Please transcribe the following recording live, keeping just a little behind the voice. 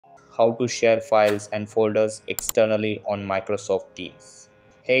how to share files and folders externally on Microsoft Teams.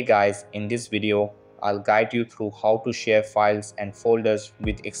 Hey guys, in this video, I'll guide you through how to share files and folders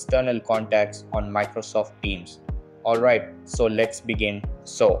with external contacts on Microsoft Teams. Alright, so let's begin.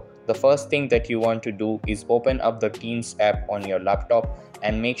 So, the first thing that you want to do is open up the Teams app on your laptop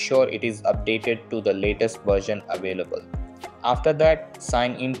and make sure it is updated to the latest version available. After that,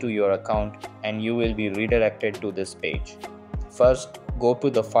 sign into your account and you will be redirected to this page. First, go to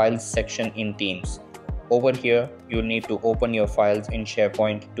the Files section in Teams. Over here, you'll need to open your files in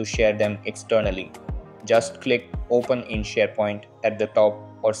SharePoint to share them externally. Just click Open in SharePoint at the top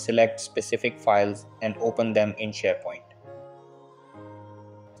or select specific files and open them in SharePoint.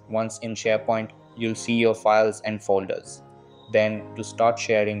 Once in SharePoint, you'll see your files and folders. Then, to start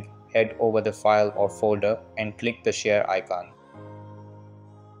sharing, head over the file or folder and click the share icon.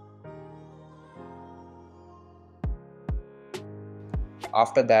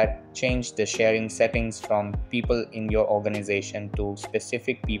 After that, change the sharing settings from people in your organization to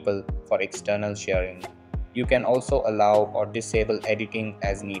specific people for external sharing. You can also allow or disable editing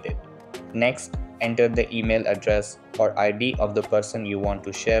as needed. Next, enter the email address or ID of the person you want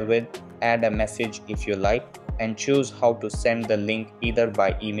to share with, add a message if you like, and choose how to send the link either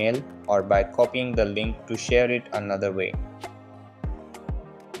by email or by copying the link to share it another way.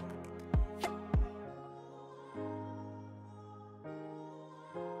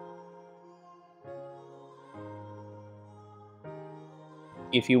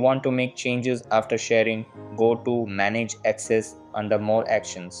 If you want to make changes after sharing, go to Manage Access under More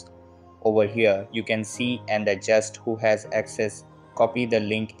Actions. Over here, you can see and adjust who has access, copy the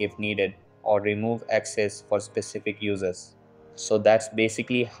link if needed, or remove access for specific users. So that's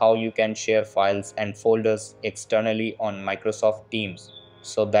basically how you can share files and folders externally on Microsoft Teams.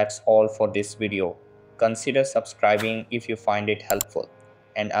 So that's all for this video. Consider subscribing if you find it helpful,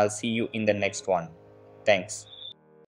 and I'll see you in the next one. Thanks.